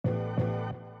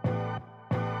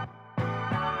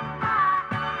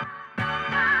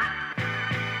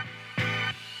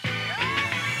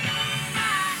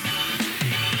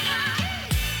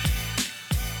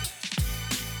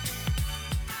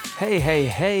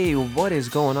Hey, what is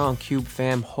going on, Cube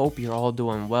fam? Hope you're all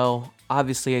doing well.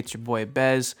 Obviously, it's your boy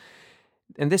Bez,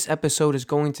 and this episode is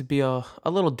going to be a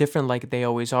little different like they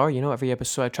always are. You know, every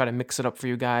episode I try to mix it up for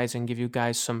you guys and give you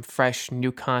guys some fresh,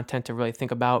 new content to really think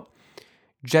about.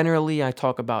 Generally, I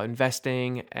talk about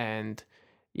investing and,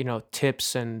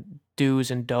 tips and do's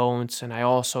and don'ts, and I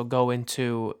also go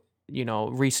into,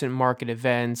 recent market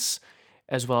events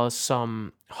as well as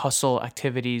some hustle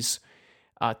activities.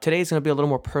 Today's going to be a little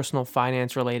more personal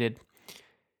finance related,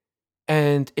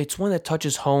 and it's one that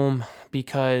touches home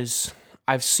because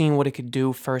I've seen what it could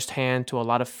do firsthand to a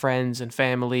lot of friends and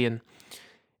family, and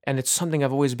it's something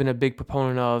I've always been a big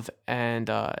proponent of,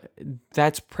 and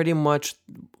that's pretty much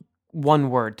one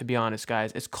word, to be honest,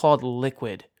 guys. It's called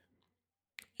liquid.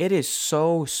 It is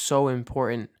so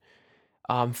important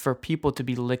for people to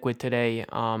be liquid today,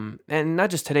 and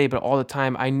not just today, but all the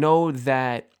time. I know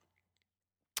that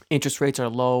interest rates are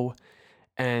low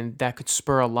and that could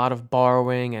spur a lot of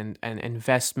borrowing and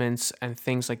investments and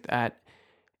things like that.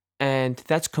 And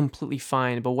that's completely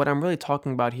fine. But what I'm really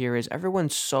talking about here is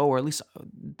everyone's so, or at least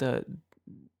the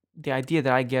the idea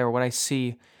that I get or what I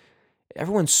see,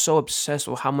 everyone's so obsessed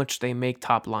with how much they make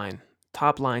top line.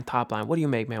 Top line, top line. What do you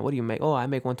make, man? What do you make? Oh, I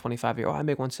make 125 a year. Oh, I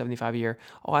make 175 a year.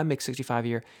 Oh, I make 65 a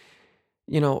year.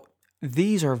 You know,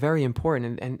 these are very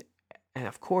important and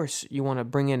of course you want to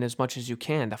bring in as much as you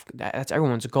can. That's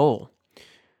everyone's goal.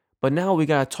 But now we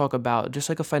got to talk about just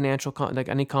like like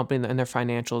any company and their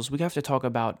financials, we have to talk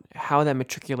about how that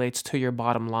matriculates to your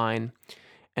bottom line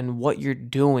and what you're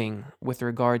doing with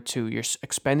regard to your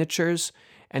expenditures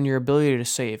and your ability to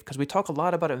save. Because we talk a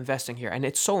lot about investing here and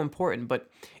it's so important. But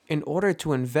in order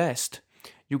to invest,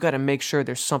 you got to make sure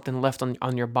there's something left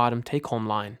on your bottom take home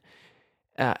line.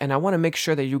 And I want to make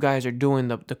sure that you guys are doing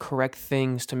the correct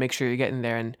things to make sure you're getting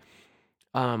there.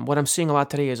 And what I'm seeing a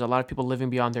lot today is a lot of people living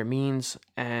beyond their means.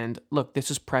 And look, this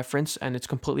is preference, and it's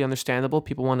completely understandable.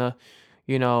 People want to,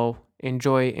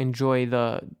 enjoy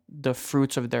the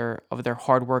fruits of their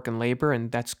hard work and labor,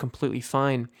 and that's completely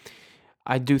fine.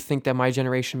 I do think that my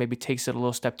generation maybe takes it a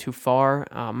little step too far.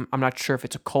 I'm not sure if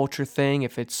it's a culture thing,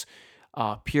 if it's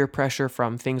peer pressure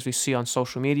from things we see on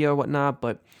social media or whatnot,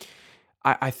 but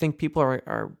I think people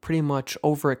are pretty much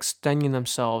overextending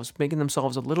themselves, making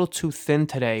themselves a little too thin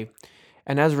today,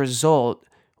 and as a result,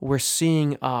 we're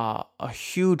seeing a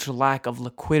huge lack of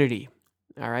liquidity.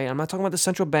 All right. I'm not talking about the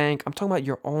central bank. I'm talking about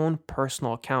your own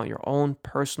personal account, your own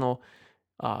personal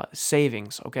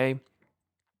savings. Okay.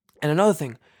 And another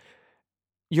thing,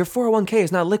 your 401k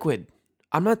is not liquid.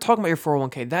 I'm not talking about your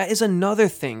 401k. That is another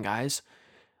thing, guys.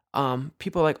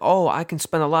 People are like, oh, I can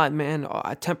spend a lot, man.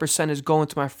 10% is going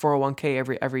to my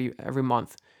 401k every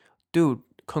month. Dude,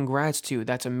 congrats to you.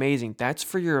 That's amazing. That's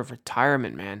for your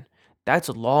retirement, man. That's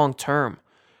long term.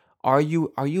 Are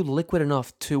you liquid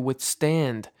enough to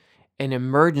withstand an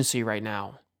emergency right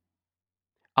now?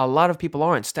 A lot of people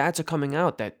aren't. Stats are coming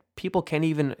out that people can't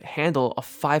even handle a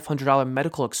 $500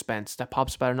 medical expense that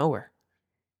pops up out of nowhere.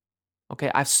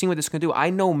 Okay, I've seen what this can do. I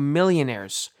know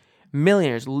millionaires,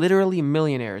 literally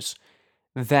millionaires,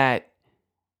 that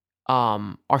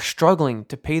are struggling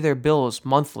to pay their bills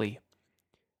monthly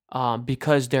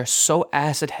because they're so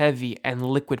asset heavy and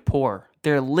liquid poor.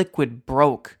 They're liquid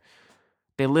broke.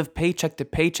 They live paycheck to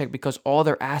paycheck because all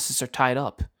their assets are tied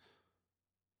up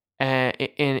and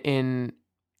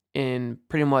in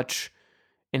pretty much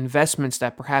investments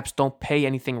that perhaps don't pay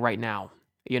anything right now,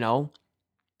 or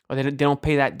they don't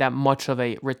pay that much of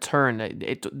a return.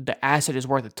 The asset is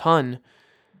worth a ton,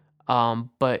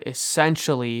 but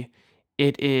essentially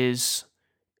it is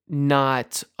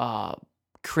not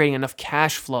creating enough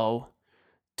cash flow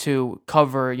to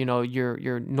cover,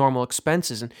 your normal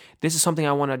expenses. And this is something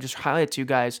I want to just highlight to you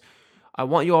guys. I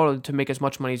want you all to make as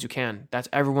much money as you can. That's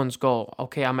everyone's goal.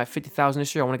 Okay, I'm at 50,000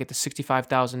 this year. I want to get to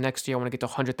 65,000 next year. I want to get to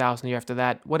 100,000 the year after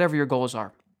that. Whatever your goals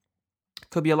are.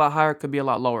 Could be a lot higher, could be a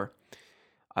lot lower.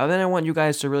 Then I want you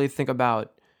guys to really think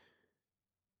about,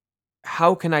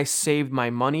 how can I save my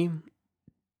money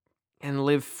and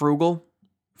live frugal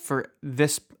for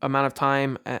this amount of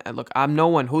time? And look, I'm no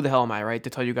one. Who the hell am I, right, to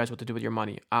tell you guys what to do with your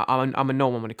money? I'm a no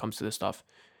one when it comes to this stuff.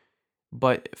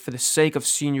 But for the sake of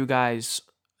seeing you guys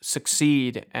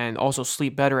succeed and also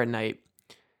sleep better at night,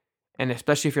 and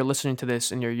especially if you're listening to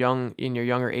this in your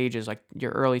younger ages, like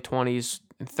your early 20s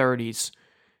and 30s,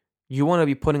 you want to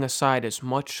be putting aside as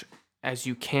much as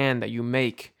you can that you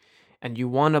make, and you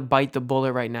want to bite the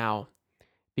bullet right now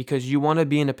because you want to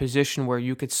be in a position where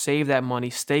you could save that money,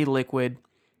 stay liquid,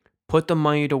 put the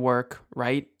money to work,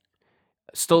 right?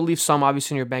 Still leave some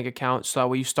obviously in your bank account so that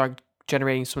way you start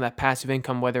generating some of that passive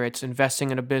income, whether it's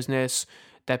investing in a business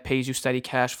that pays you steady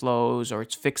cash flows, or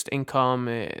it's fixed income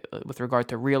with regard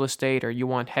to real estate, or you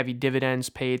want heavy dividends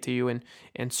paid to you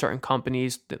in certain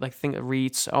companies that like think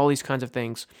REITs, all these kinds of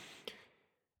things.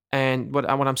 And what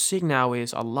I'm seeing now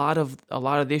is a lot of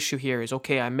the issue here is,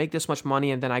 okay, I make this much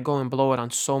money and then I go and blow it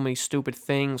on so many stupid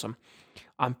things.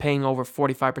 I'm paying over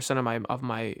 45% of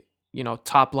my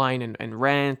top line and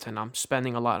rent, and I'm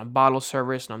spending a lot on bottle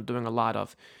service, and I'm doing a lot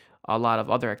of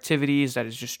other activities that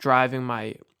is just driving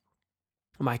my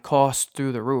costs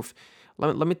through the roof.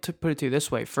 Let me put it to you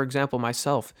this way. For example,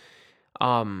 myself,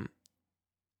 um,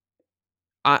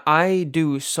 I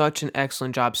do such an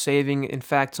excellent job saving. In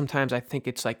fact, sometimes I think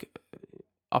it's like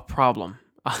a problem.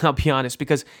 I'll be honest,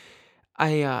 because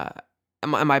I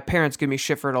my parents give me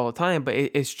shit for it all the time, but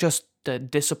it's just the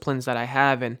disciplines that I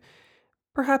have, and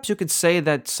perhaps you could say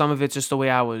that some of it's just the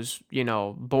way I was,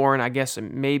 born. I guess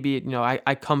maybe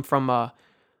I come from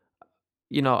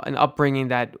an upbringing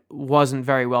that wasn't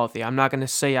very wealthy. I'm not gonna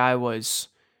say I was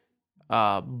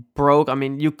broke. I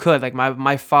mean, you could, like,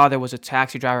 my father was a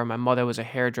taxi driver, my mother was a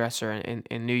hairdresser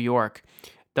in New York.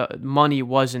 The money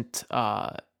wasn't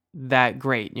that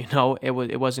great,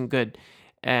 it wasn't good.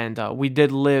 And we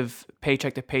did live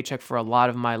paycheck to paycheck for a lot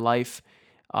of my life.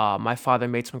 My father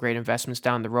made some great investments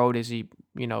down the road as he,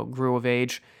 grew of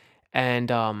age. And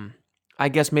I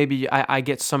guess maybe I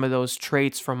get some of those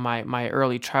traits from my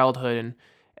early childhood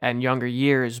and younger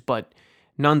years, but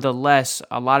nonetheless,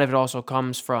 a lot of it also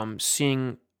comes from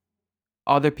seeing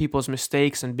other people's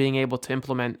mistakes and being able to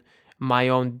implement my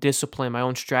own discipline, my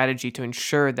own strategy to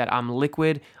ensure that I'm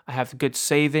liquid, I have good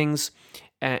savings,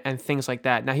 and things like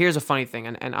that. Now, here's a funny thing,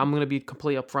 and I'm going to be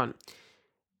completely upfront.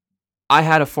 I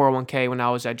had a 401k when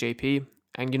I was at JP,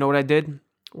 and you know what I did?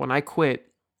 When I quit,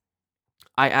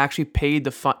 I actually paid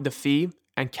the fee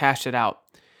and cashed it out.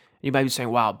 You might be saying,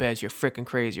 "Wow, Bez, you're freaking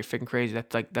crazy. You're freaking crazy.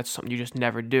 That's something you just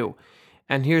never do."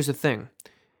 And here's the thing.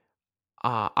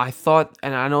 I thought,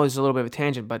 and I know this is a little bit of a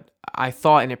tangent, but I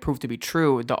thought, and it proved to be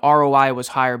true, the ROI was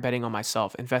higher betting on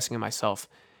myself, investing in myself.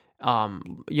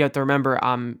 You have to remember,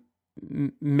 I'm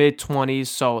mid 20s,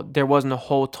 so there wasn't a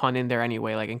whole ton in there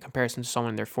anyway, like in comparison to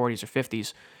someone in their 40s or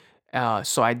 50s.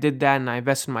 So I did that and I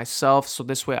invested in myself, so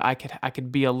this way I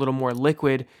could be a little more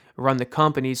liquid, run the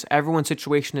companies. Everyone's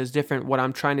situation is different. What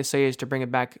I'm trying to say is, to bring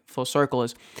it back full circle,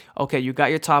 is, okay, you got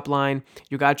your top line,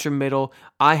 you got your middle.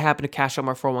 I happen to cash out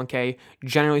my 401k.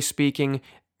 Generally speaking,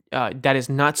 that is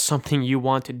not something you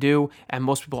want to do, and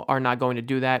most people are not going to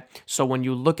do that. So when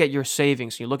you look at your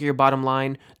savings, you look at your bottom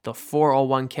line, the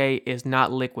 401k is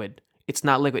not liquid. It's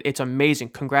not liquid. It's amazing.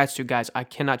 Congrats to you guys. I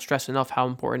cannot stress enough how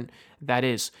important that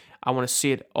is. I want to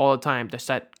see it all the time. There's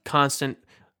that constant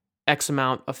X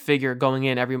amount of figure going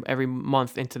in every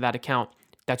month into that account.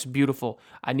 That's beautiful.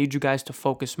 I need you guys to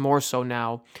focus more so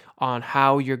now on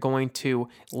how you're going to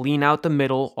lean out the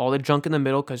middle, all the junk in the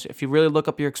middle, because if you really look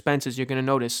up your expenses, you're going to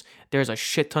notice there's a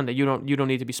shit ton that you don't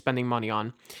need to be spending money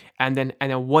on. And then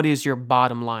what is your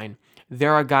bottom line?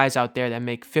 There are guys out there that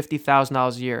make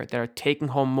 $50,000 a year that are taking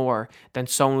home more than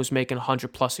someone who's making 100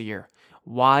 plus a year.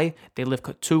 Why? They live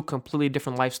two completely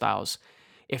different lifestyles.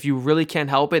 If you really can't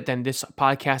help it, then this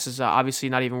podcast is obviously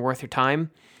not even worth your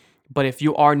time. But if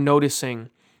you are noticing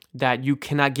that you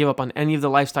cannot give up on any of the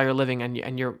lifestyle you're living,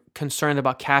 and you're concerned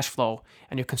about cash flow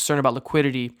and you're concerned about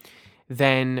liquidity,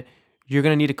 then you're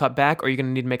going to need to cut back, or you're going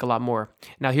to need to make a lot more.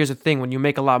 Now, here's the thing. When you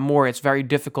make a lot more, it's very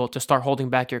difficult to start holding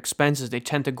back your expenses. They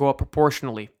tend to go up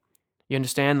proportionally. You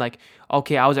understand? Like,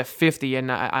 okay, I was at 50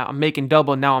 and I'm making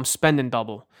double. Now I'm spending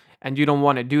double. And you don't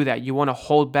want to do that. You want to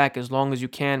hold back as long as you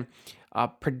can.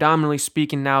 Predominantly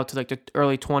speaking now to like the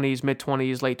early 20s, mid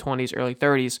 20s, late 20s, early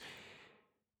 30s.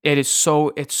 It's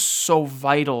so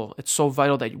vital. It's so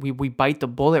vital that we bite the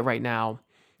bullet right now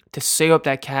to save up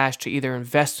that cash to either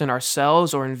invest in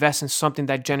ourselves or invest in something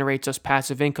that generates us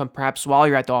passive income, perhaps while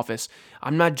you're at the office.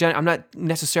 I'm not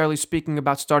necessarily speaking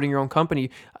about starting your own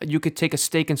company. You could take a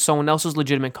stake in someone else's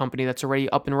legitimate company that's already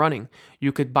up and running.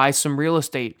 You could buy some real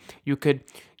estate. You could,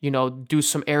 do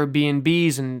some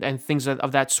Airbnbs and things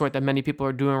of that sort that many people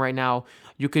are doing right now.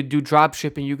 You could do drop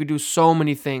shipping. You could do so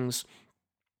many things.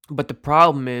 But the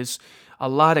problem is, a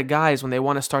lot of guys, when they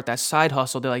want to start that side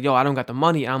hustle, they're like, yo, I don't got the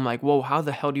money. And I'm like, whoa, how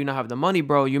the hell do you not have the money,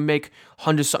 bro? You make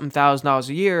 $100,000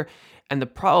 a year. And the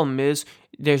problem is,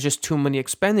 there's just too many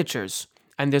expenditures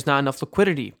and there's not enough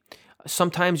liquidity.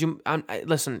 Sometimes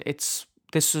listen,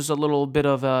 this is a little bit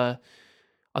of a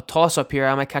toss up here.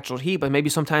 I might catch a little heat, but maybe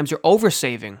sometimes you're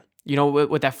oversaving,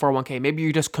 with that 401k. Maybe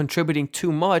you're just contributing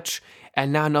too much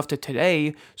and not enough to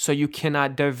today, so you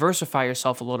cannot diversify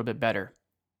yourself a little bit better.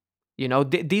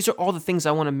 These are all the things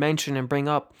I want to mention and bring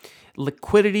up.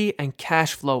 Liquidity and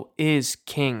cash flow is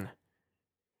king.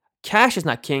 Cash is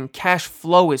not king. Cash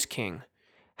flow is king.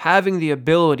 Having the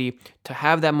ability to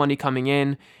have that money coming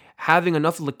in, having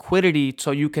enough liquidity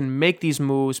so you can make these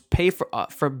moves, pay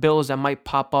for bills that might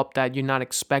pop up that you're not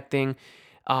expecting.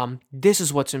 This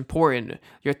is what's important.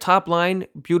 Your top line,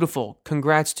 beautiful.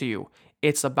 Congrats to you.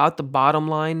 It's about the bottom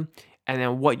line and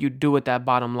then what you do with that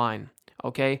bottom line.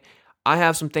 Okay? I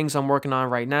have some things I'm working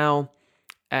on right now.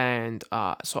 And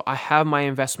so I have my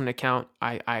investment account.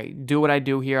 I do what I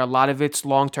do here. A lot of it's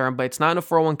long term, but it's not in a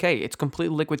 401k. It's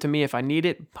completely liquid to me. If I need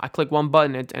it, I click one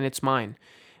button and it's mine.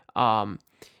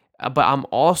 But I'm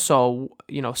also,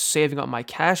 saving up my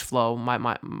cash flow,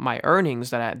 my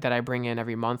earnings that I bring in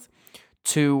every month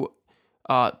to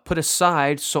put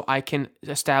aside so I can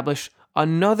establish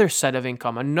another set of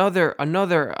income, another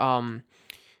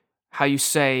how you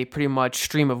say, pretty much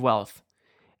stream of wealth.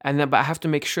 But I have to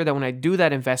make sure that when I do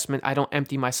that investment, I don't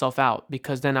empty myself out,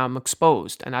 because then I'm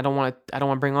exposed, and I don't want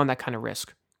to bring on that kind of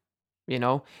risk.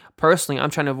 Personally,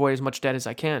 I'm trying to avoid as much debt as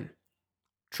I can.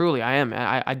 Truly, I am.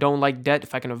 I don't like debt.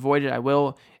 If I can avoid it, I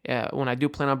will. When I do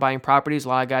plan on buying properties, a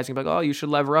lot of guys can be like, "Oh, you should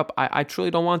lever up." I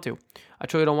truly don't want to. I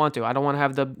don't want to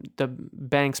have the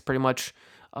banks pretty much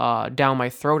down my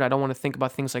throat. I don't want to think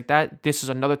about things like that. This is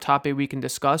another topic we can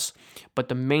discuss, but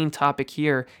the main topic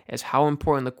here is how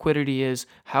important liquidity is,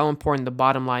 how important the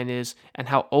bottom line is, and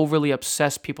how overly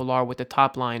obsessed people are with the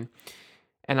top line.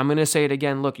 And I'm going to say it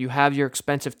again. Look, you have your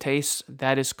expensive tastes.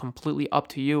 That is completely up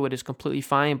to you. It is completely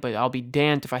fine, but I'll be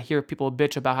damned if I hear people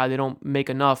bitch about how they don't make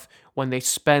enough when they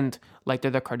spend like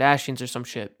they're the Kardashians or some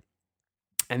shit.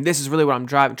 And this is really what I'm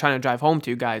trying to drive home to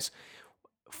you guys.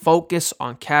 Focus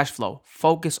on cash flow.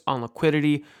 Focus on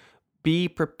liquidity. Be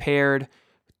prepared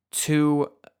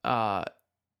to, let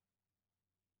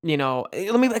me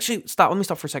actually stop. Let me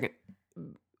stop for a second.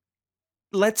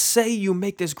 Let's say you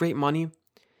make this great money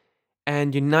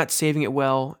and you're not saving it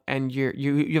well, and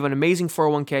you have an amazing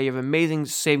 401k, you have amazing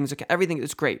savings account, everything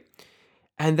is great.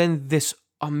 And then this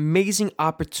amazing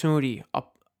opportunity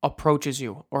approaches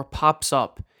you or pops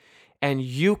up, and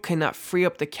you cannot free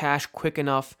up the cash quick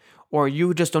enough, or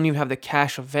you just don't even have the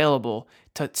cash available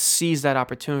to seize that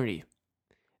opportunity.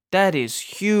 That is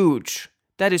huge.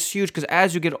 That is huge, because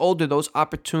as you get older, those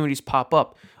opportunities pop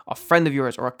up. A friend of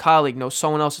yours or a colleague knows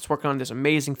someone else that's working on this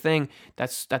amazing thing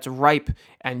that's ripe,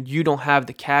 and you don't have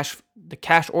the cash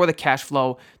or the cash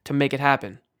flow to make it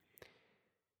happen.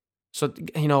 So,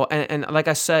 and like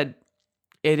I said,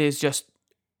 it is just,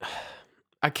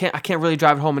 I can't really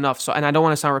drive it home enough. So, and I don't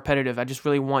want to sound repetitive. I just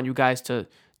really want you guys to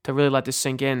really let this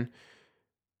sink in.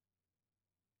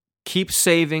 Keep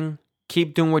saving,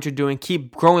 keep doing what you're doing,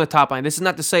 keep growing the top line. This is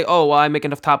not to say, oh, well, I make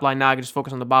enough top line now, I can just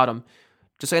focus on the bottom.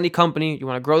 Just like any company, you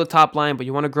want to grow the top line, but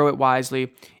you want to grow it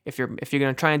wisely. If you're going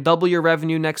to try and double your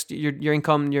revenue your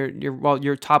income,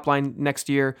 your top line next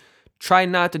year, try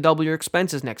not to double your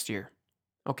expenses next year.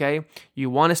 Okay?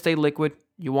 You want to stay liquid.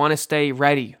 You want to stay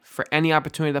ready for any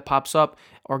opportunity that pops up,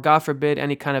 or God forbid,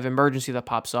 any kind of emergency that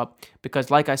pops up. Because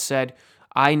like I said,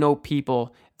 I know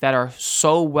people that are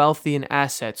so wealthy in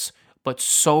assets, but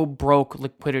so broke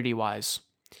liquidity-wise.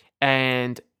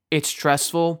 And it's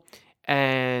stressful,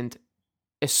 and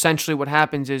essentially what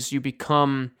happens is you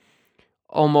become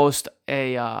almost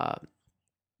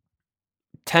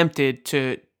tempted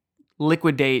to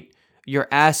liquidate your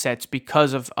assets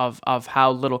because of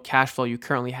how little cash flow you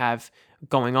currently have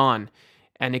going on.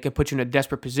 And it can put you in a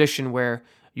desperate position where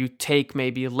you take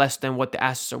maybe less than what the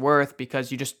assets are worth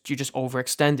because you just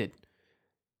overextended.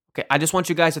 Okay, I just want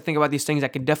you guys to think about these things. I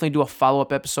can definitely do a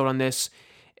follow-up episode on this.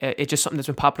 It's just something that's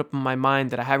been popping up in my mind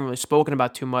that I haven't really spoken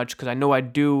about too much, because I know I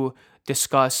do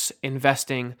discuss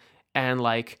investing and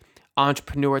like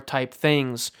entrepreneur type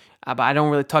things, but I don't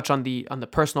really touch on the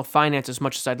personal finance as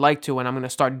much as I'd like to, and I'm going to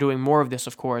start doing more of this,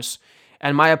 of course.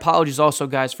 And my apologies also,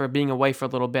 guys, for being away for a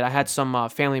little bit. I had some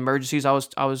family emergencies I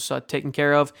was taking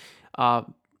care of.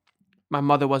 My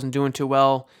mother wasn't doing too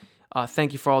well.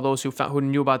 Thank you for all those who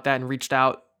knew about that and reached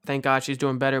out. Thank God she's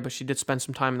doing better, but she did spend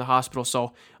some time in the hospital.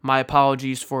 So my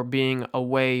apologies for being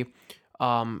away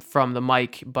from the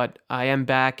mic, but I am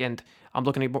back, and I'm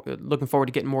looking forward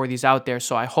to getting more of these out there.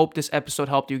 So I hope this episode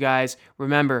helped you guys.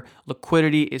 Remember,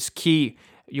 liquidity is key.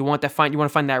 You want to find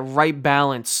that right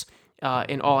balance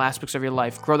in all aspects of your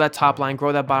life. Grow that top line,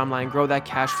 grow that bottom line, grow that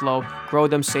cash flow, grow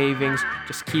them savings.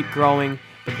 Just keep growing,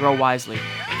 but grow wisely.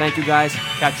 Thank you guys.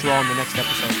 Catch you all in the next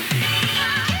episode.